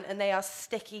underground and they are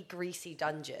sticky, greasy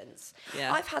dungeons.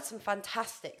 Yeah. I've had some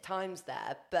fantastic times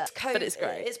there, but But it's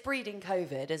great. It's breeding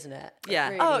COVID, isn't it?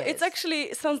 Yeah. It Oh, really it's is. actually,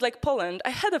 it sounds like Poland.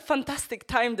 I had a fantastic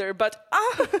time there, but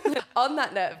On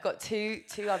that note, I've got two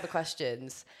other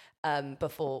questions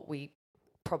before we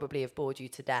probably have bored you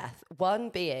to death. One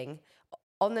being,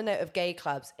 on the note of gay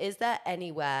clubs, is there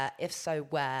anywhere, if so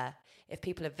where, if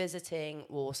people are visiting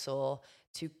Warsaw,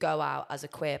 to go out as a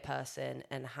queer person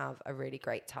and have a really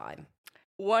great time?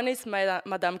 one is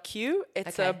Madame Q.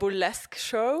 It's a burlesque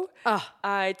show.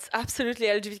 It's absolutely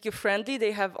LGBTQ friendly.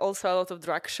 They have also a lot of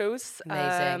drag shows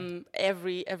Amazing.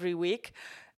 every week.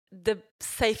 The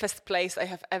safest place I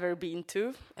have ever been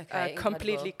to. Okay,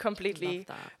 completely Love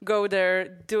that. go there,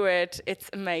 do it. It's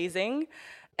amazing.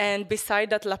 And beside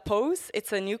that, La Pose,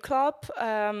 it's a new club,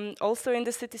 also in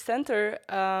the city center.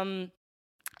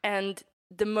 And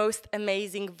the most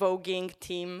amazing voguing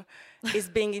team is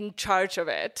being in charge of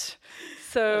it.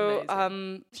 So,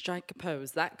 strike a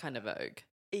pose, that kind of Vogue.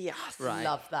 yes. Right.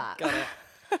 Love that. Got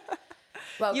it.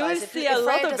 Well, You guys, will if, see if a lot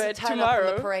Freya of doesn't it turn up in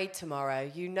tomorrow. the parade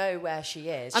tomorrow, you know where she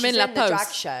is. I'm She's in La the drag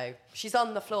Pose. show. She's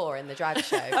on the floor in the drag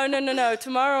show. Oh, no.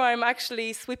 Tomorrow I'm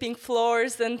actually sweeping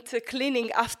floors and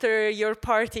cleaning after your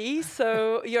party.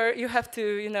 So you have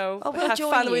to, We'll have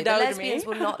join fun you. without The me. lesbians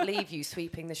will not leave you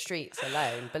sweeping the streets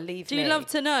alone. Believe Do me. you love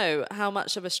to know how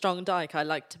much of a strong dyke I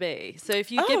like to be? So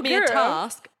if you Oh, give me a girl.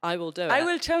 task, I will do it. I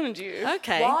will challenge you.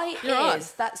 Okay. Why you're on.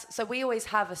 is that's so? We always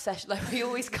have a session. Like we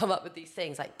always come up with these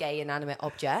things like gay inanimate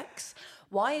objects.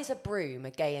 Why is a broom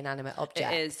a gay inanimate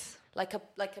object? It is. like a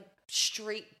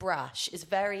street brush is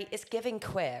it's giving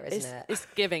queer, isn't it? It's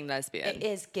giving lesbian. It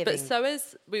is giving. But so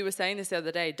is, we were saying this the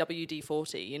other day,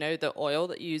 WD-40, you know, the oil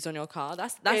that you use on your car,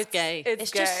 that's gay.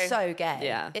 It's gay. just so gay.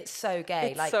 Yeah. It's so gay.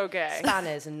 It's like so gay.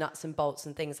 spanners and nuts and bolts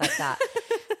and things like that.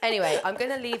 Anyway, I'm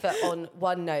going to leave it on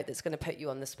one note that's going to put you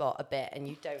on the spot a bit, and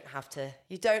you don't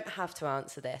have to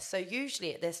answer this. So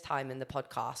usually at this time in the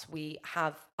podcast, we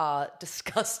have our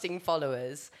disgusting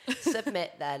followers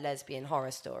submit their lesbian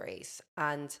horror stories,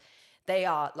 and they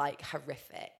are like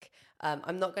horrific.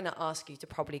 I'm not going to ask you to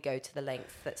probably go to the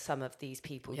length that some of these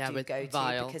people do go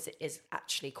to, because it is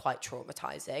actually quite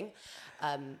traumatizing.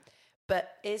 But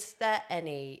is there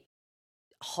any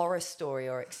horror story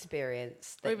or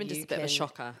experience that Or even you just a bit of a can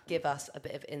shocker. give us a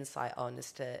bit of insight on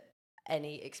as to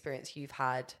any experience you've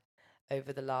had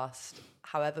over the last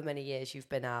however many years you've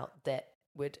been out that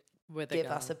would give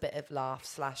us a bit of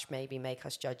laugh / maybe make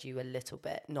us judge you a little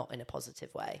bit, not in a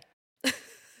positive way?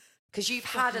 Because you've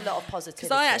had a lot of positivity.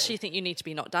 Because I actually think you need to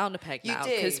be knocked down a peg You now. do.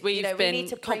 Because we've we been need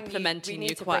to bring complimenting we you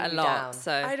need to quite bring a you lot. down.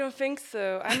 So I don't think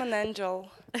so. I'm an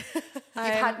angel. You've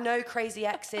had no crazy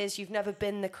exes. You've never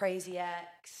been the crazy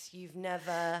ex. You've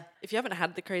never. if you haven't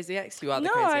had the crazy ex, you are the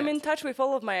No, crazy I'm ex. in touch with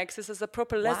all of my exes as a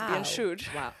proper lesbian should.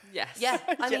 Wow. Yes. Yeah,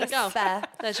 I mean, Go. fair.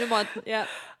 There's your one. Yeah.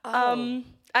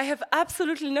 I have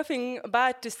absolutely nothing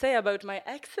bad to say about my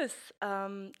exes.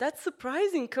 That's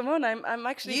surprising. Come on, I'm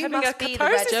actually You having must a be the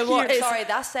catharsis red. here. Sorry,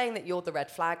 that's saying that you're the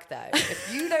red flag, though.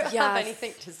 If you don't have Yes.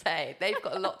 anything to say, they've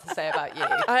got a lot to say about you.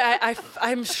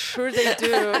 I'm sure they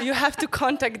do. You have to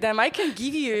contact them. I can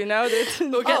give you, that.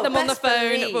 We'll get them on the best phone.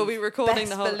 believe, We'll be recording the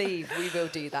best whole. believe we will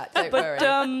do that. Don't But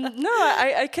worry. no,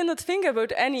 I cannot think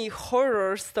about any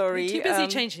horror story. Too busy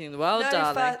changing the world,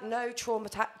 darling. No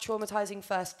traumatizing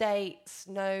first dates.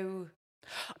 No.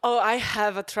 Oh, I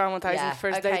have a traumatizing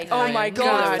first okay, date. no, Oh my God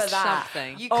god. for that.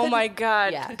 Something. You Oh my couldn't-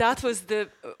 god, yeah. that was the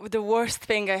worst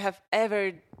thing I have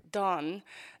ever done.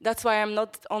 That's why I'm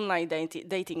not online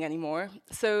dating anymore.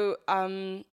 So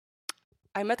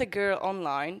I met a girl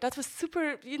online. That was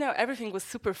super, everything was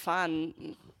super fun.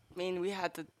 I mean, we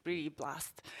had a really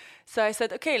blast. So I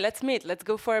said, okay, let's meet. Let's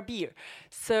go for a beer.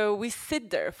 So we sit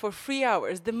there for 3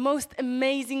 hours. The most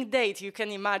amazing date you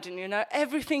can imagine,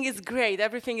 Everything is great.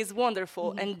 Everything is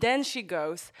wonderful. And then she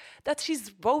goes that she's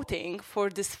voting for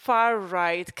this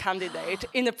far-right candidate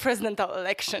in a presidential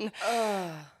election.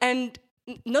 And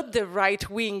not the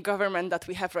right-wing government that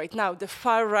we have right now, the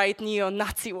far-right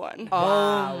neo-Nazi one.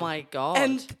 Oh my God.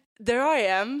 And there I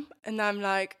am, and I'm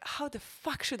like, how the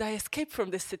fuck should I escape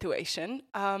from this situation?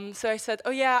 So I said,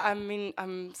 oh yeah,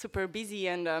 I'm super busy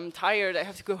and I'm tired. I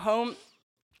have to go home.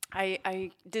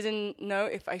 I didn't know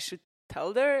if I should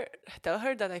tell her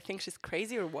that I think she's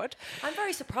crazy or what. I'm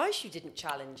very surprised you didn't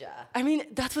challenge her. I mean,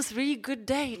 that was really good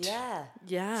date. Yeah.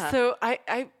 yeah. So I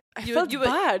felt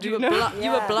bad. You were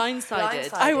Yeah.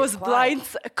 blindsided. I was Quite. blind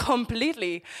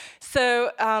completely. So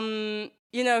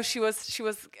she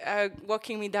was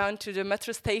walking me down to the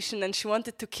metro station, and she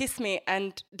wanted to kiss me,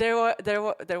 and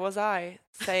there was I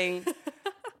saying,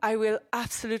 I will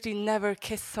absolutely never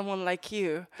kiss someone like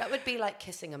you. That would be like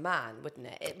kissing a man, wouldn't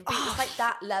it? It would be it's like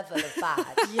that level of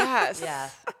bad. Yes. Yeah.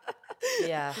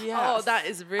 Yeah. Yes. Oh, that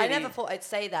is really. I never thought I'd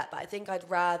say that, but I think I'd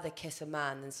rather kiss a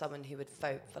man than someone who would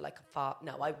vote for like a far.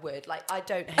 No, I would. Like, I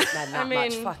don't hate men that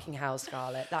much. mean- Fucking hell,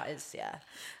 Scarlett. That is, yeah.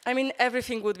 I mean,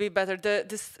 everything would be better.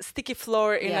 This sticky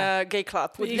floor in Yeah. a gay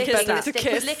club would be Licking better the to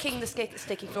kiss. Licking the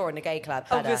sticky floor in a gay club.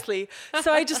 Better. Obviously.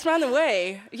 So I just ran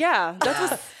away. Yeah, that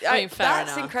was. I mean, fair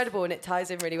That's enough. incredible, and it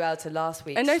ties in really well to last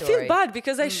week's And I story. feel bad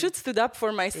because I should stood up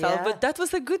for myself, Yeah. but that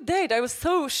was a good date. I was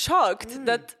so shocked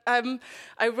that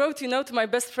I wrote, to my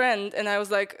best friend, and I was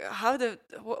like,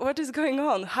 what is going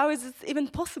on? How is it even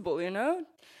possible,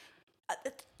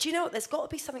 Do you know what? There's got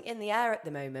to be something in the air at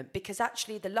the moment, because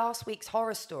actually the last week's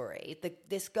horror story,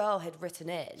 this girl had written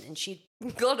in and she'd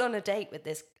gone on a date with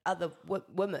this other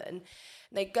woman.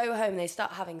 They go home and they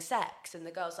start having sex, and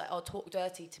the girl's like, oh, talk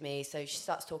dirty to me. So she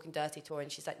starts talking dirty to her,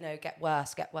 and she's like, no, get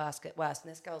worse, get worse, get worse.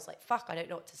 And this girl's like, fuck, I don't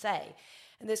know what to say.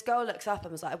 And this girl looks up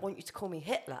and was like, I want you to call me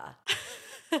Hitler.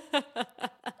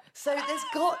 So there's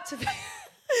got to be...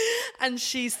 And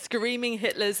she's screaming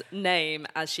Hitler's name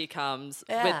as she comes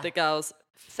with the girls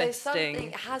so fisting.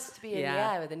 something has to be in the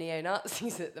air with the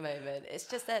neo-Nazis at the moment. It's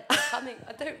just that they're coming...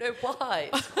 I don't know why.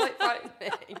 It's quite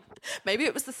frightening. Maybe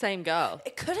it was the same girl.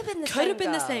 It could have been the Could same have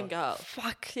been girl. the same girl.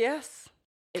 Fuck, yes.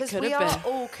 Because could we have are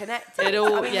been. all connected. It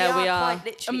all- I mean, yeah, we are. quite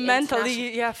literally Mentally,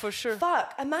 international- yeah, for sure.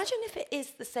 Fuck, imagine if it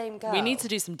is the same girl. We need to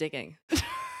do some digging.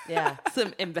 Yeah.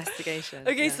 Some investigation.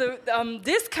 Okay, so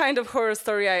this kind of horror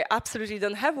story, I absolutely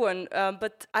don't have one,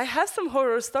 but I have some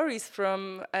horror stories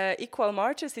from equal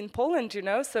marches in Poland, you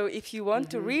know. So if you want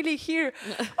to really hear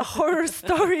a horror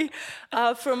story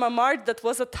from a march that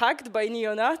was attacked by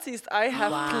neo-Nazis, I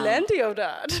have plenty of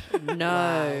that.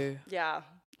 No. Yeah.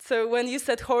 So when you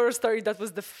said horror story, that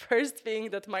was the first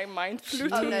thing that my mind flew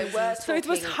to. Oh, no, we're So it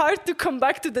was talking- hard to come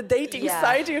back to the dating Yeah.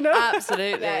 side, you know?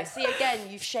 Absolutely. Yeah, see, again,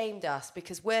 you've shamed us,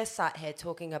 because we're sat here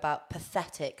talking about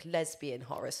pathetic lesbian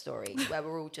horror stories where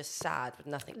we're all just sad with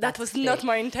nothing That better was to do. not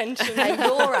my intention. And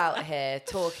you're out here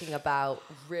talking about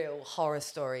real horror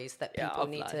stories that people of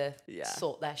need life. to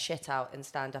sort their shit out and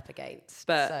stand up against.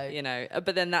 But, so, you know,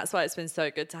 but then that's why it's been so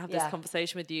good to have this Yeah.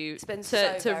 conversation with you. It's been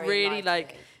to so very really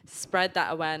like enlightening. spread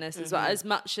that awareness as well, as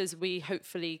much as we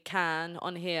hopefully can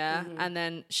on here, and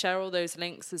then share all those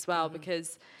links as well,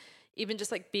 because even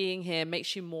just like being here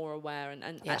makes you more aware, and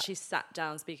actually sat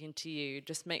down speaking to you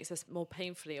just makes us more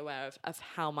painfully aware of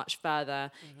how much further,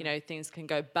 you know, things can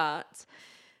go. But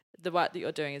the work that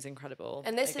you're doing is incredible.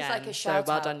 And this is like a So shout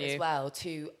well out done, as you. well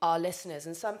to our listeners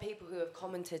and some people who have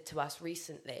commented to us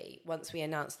recently once we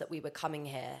announced that we were coming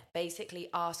here,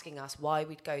 basically asking us why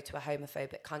we'd go to a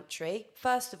homophobic country.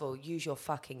 First of all, use your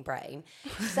fucking brain.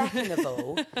 Second of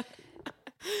all,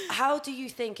 how do you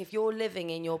think, if you're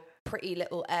living in your pretty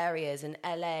little areas in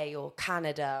LA or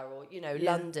Canada or, you know,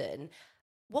 London,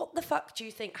 what the fuck do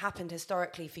you think happened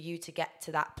historically for you to get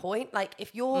to that point? Like,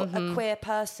 if you're a queer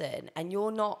person and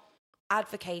you're not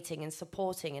advocating and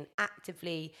supporting and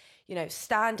actively, you know,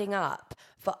 standing up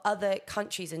for other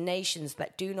countries and nations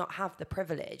that do not have the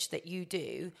privilege that you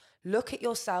do, look at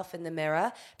yourself in the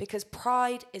mirror, because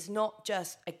pride is not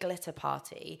just a glitter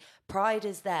party. Pride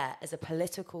is there as a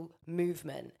political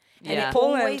movement. And Yeah. it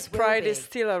Poland, always will pride be. is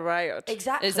still a riot.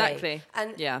 Exactly.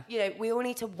 And, Yeah. you know, we all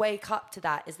need to wake up to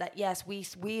that, is that, yes,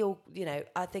 we all, you know,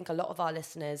 I think a lot of our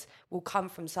listeners will come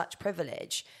from such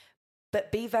privilege,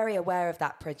 but be very aware of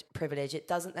that privilege. It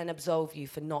doesn't then absolve you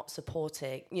for not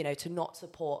supporting, you know, to not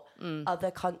support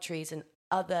other countries and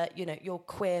other, you know, your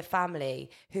queer family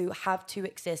who have to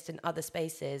exist in other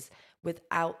spaces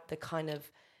without the kind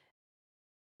of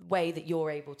way that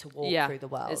you're able to walk through the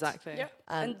world. Exactly. Yeah.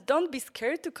 And don't be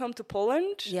scared to come to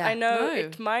Poland. Yeah. I know No.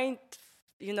 it might,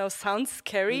 you know, sound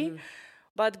scary,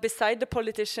 but beside the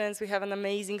politicians, we have an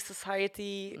amazing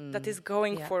society that is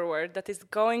going forward, that is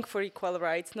going for equal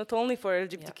rights, not only for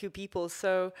LGBTQ people.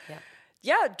 So,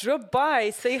 drop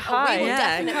by, say hi. We will Yeah,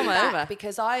 definitely come be back, over.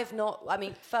 because I've not, I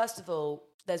mean, first of all,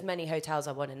 there's many hotels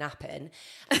I want to nap in.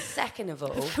 And second of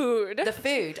all, Food. the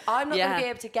food. I'm not going Yeah. to be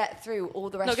able to get through all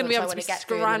the Not restaurants going to be I able to want be to get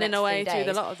through in the scranning next away 3 through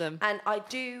days. a lot of them. And I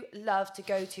do love to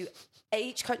go to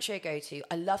each country I go to.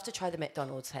 I love to try the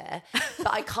McDonald's here,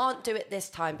 but I can't do it this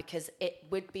time because it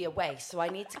would be a waste. So I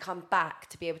need to come back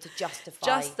to be able to justify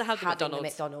Just to have the having McDonald's.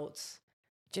 McDonald's.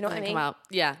 Do you know what I And mean? come out.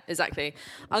 Yeah, exactly.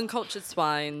 Uncultured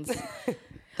swines.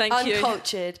 Thank you.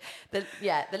 Uncultured. The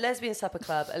Lesbian Supper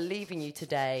Club are leaving you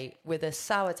today with a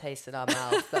sour taste in our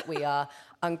mouth that we are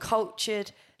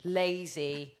uncultured,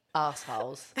 lazy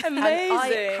assholes. Amazing. And I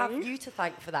have you to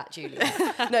thank for that, Julia.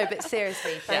 No, but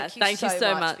seriously, thank you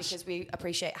so much because we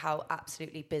appreciate how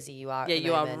absolutely busy you are. Yeah, at the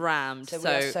you are moment. rammed. So we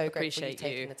are so grateful appreciate you've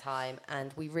taken you. the time,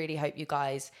 and we really hope you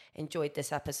guys enjoyed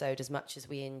this episode as much as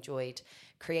we enjoyed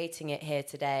creating it here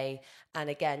today. And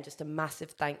again, just a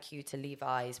massive thank you to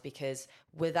Levi's, because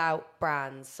without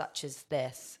brands such as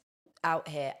this out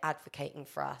here advocating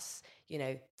for us, you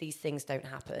know, these things don't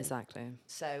happen. Exactly.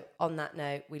 So on that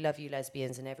note, we love you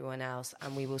lesbians and everyone else,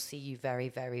 and we will see you very,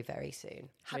 very, very soon.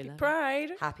 Happy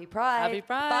Pride. Happy Pride. Happy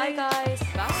Pride. Bye, guys.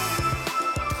 Bye.